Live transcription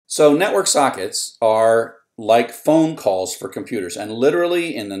So network sockets are like phone calls for computers. And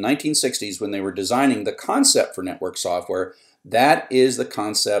literally in the 1960s, when they were designing the concept for network software, that is the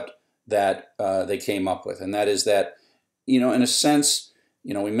concept that they came up with. And that is that, in a sense,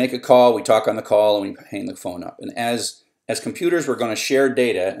 we make a call, we talk on the call, and we hang the phone up. And as computers were going to share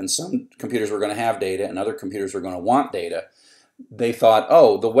data, and some computers were going to have data, and other computers were going to want data, they thought,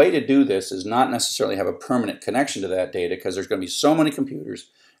 oh, the way to do this is not necessarily have a permanent connection to that data, because there's going to be so many computers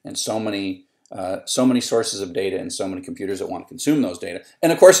and so many sources of data and so many computers that want to consume those data.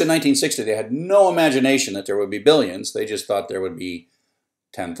 And of course, in 1960, they had no imagination that there would be billions. They just thought there would be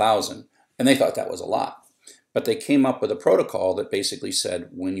 10,000, and they thought that was a lot. But they came up with a protocol that basically said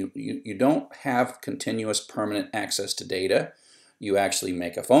when you don't have continuous permanent access to data, you actually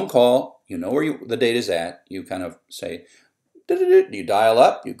make a phone call, you know where the data is at, you kind of say, you dial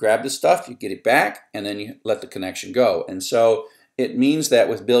up, you grab the stuff, you get it back, and then you let the connection go. And so it means that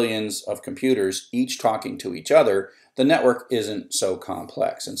with billions of computers, each talking to each other, the network isn't so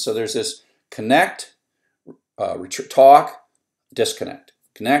complex. And so there's this connect, talk, disconnect.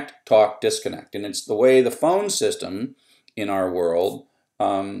 Connect, talk, disconnect. And it's the way the phone system in our world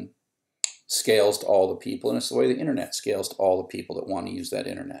scales to all the people, and it's the way the internet scales to all the people that want to use that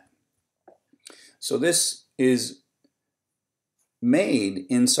internet. So this is made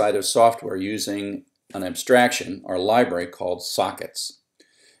inside of software using an abstraction or library called sockets.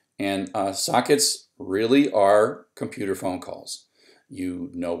 And sockets really are computer phone calls. You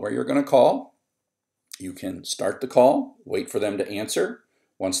know where you're going to call. You can start the call, wait for them to answer.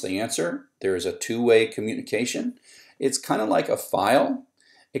 Once they answer, there is a two-way communication. It's kind of like a file,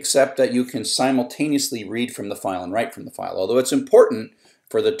 except that you can simultaneously read from the file and write from the file. Although it's important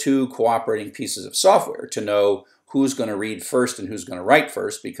for the two cooperating pieces of software to know who's going to read first and who's going to write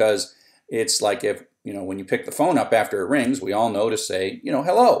first, because it's like if, when you pick the phone up after it rings, we all know to say,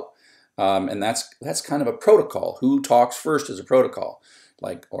 hello. And that's kind of a protocol. Who talks first is a protocol.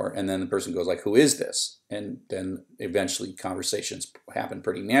 And then the person goes like, who is this? And then eventually conversations happen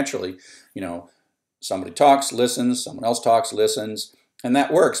pretty naturally. Somebody talks, listens, someone else talks, listens, and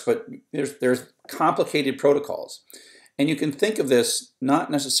that works. But there's complicated protocols. And you can think of this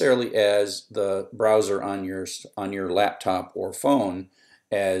not necessarily as the browser on your laptop or phone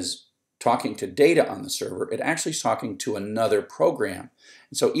as talking to data on the server. It actually is talking to another program.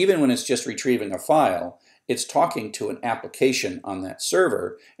 And so even when it's just retrieving a file, it's talking to an application on that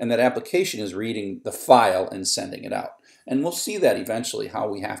server, and that application is reading the file and sending it out. And we'll see that eventually, how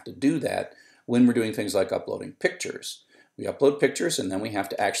we have to do that when we're doing things like uploading pictures. We upload pictures, and then we have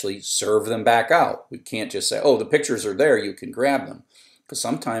to actually serve them back out. We can't just say, oh, the pictures are there, you can grab them. Because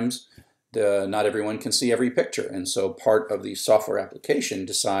sometimes not everyone can see every picture. And so part of the software application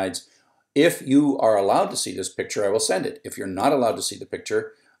decides, if you are allowed to see this picture, I will send it. If you're not allowed to see the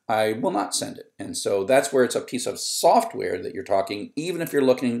picture, I will not send it. And so that's where it's a piece of software that you're talking, even if you're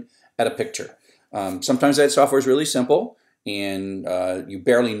looking at a picture. Sometimes that software is really simple, and you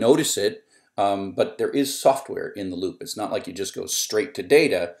barely notice it, but there is software in the loop. It's not like you just go straight to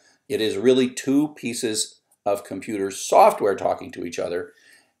data. It is really two pieces of computer software talking to each other,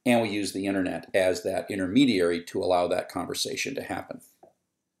 and we use the internet as that intermediary to allow that conversation to happen.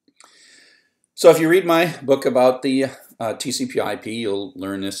 So if you read my book about the TCP/IP, you'll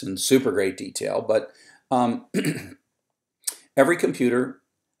learn this in super great detail. But every computer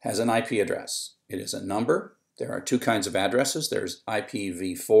has an IP address. It is a number. There are two kinds of addresses. There's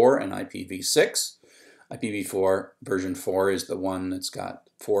IPv4 and IPv6. IPv4 version 4 is the one that's got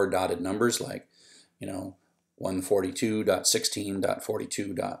 4 dotted numbers, like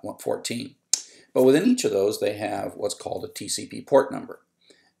 142.16.42.14. But within each of those, they have what's called a TCP port number.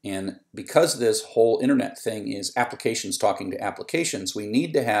 And because this whole internet thing is applications talking to applications, we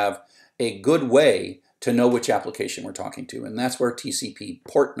need to have a good way to know which application we're talking to. And that's where TCP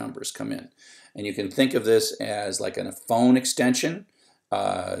port numbers come in. And you can think of this as like a phone extension.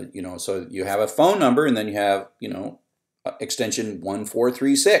 So you have a phone number, and then you have, extension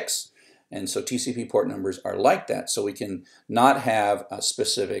 1436. And so TCP port numbers are like that. So we can not have a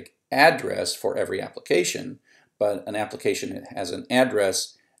specific address for every application, but an application that has an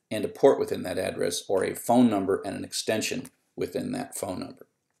address and a port within that address, or a phone number and an extension within that phone number.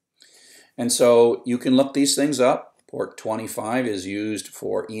 And so you can look these things up. Port 25 is used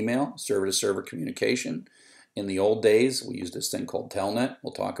for email, server-to-server communication. In the old days, we used this thing called Telnet.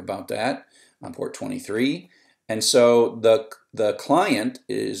 We'll talk about that on port 23. And so the client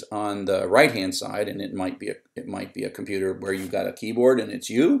is on the right-hand side, and it might be a computer where you've got a keyboard and it's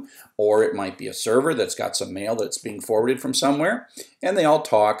you, or it might be a server that's got some mail that's being forwarded from somewhere, and they all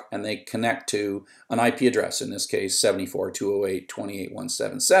talk and they connect to an IP address. In this case,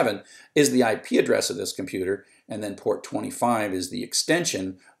 74.208.28.177 is the IP address of this computer, and then port 25 is the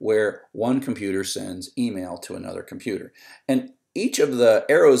extension where one computer sends email to another computer. And each of the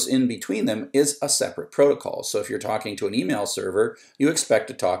arrows in between them is a separate protocol. So if you're talking to an email server, you expect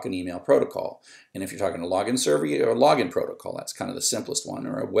to talk an email protocol. And if you're talking to a login server, you have a login protocol. That's kind of the simplest one.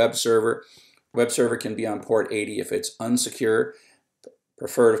 Or a web server. Web server can be on port 80 if it's unsecure.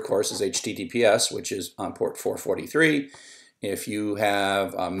 Preferred, of course, is HTTPS, which is on port 443. If you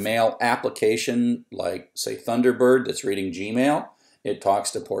have a mail application like, say, Thunderbird that's reading Gmail, it talks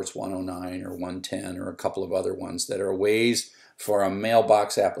to ports 109 or 110 or a couple of other ones that are ways for a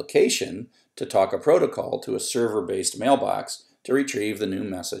mailbox application to talk a protocol to a server-based mailbox to retrieve the new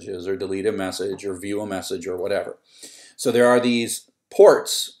messages or delete a message or view a message or whatever. So there are these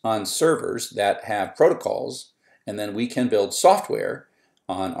ports on servers that have protocols, and then we can build software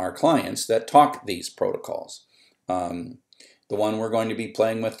on our clients that talk these protocols. The one we're going to be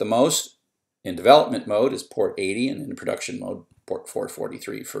playing with the most in development mode is port 80, and in production mode, port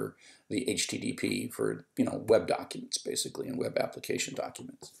 443 for the HTTP for web documents basically, and web application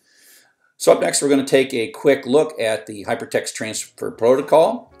documents. So up next, we're going to take a quick look at the Hypertext Transfer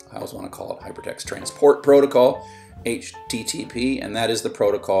Protocol. I always want to call it Hypertext Transport Protocol, HTTP, and that is the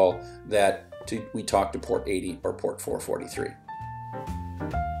protocol that we talk to port 80 or port 443.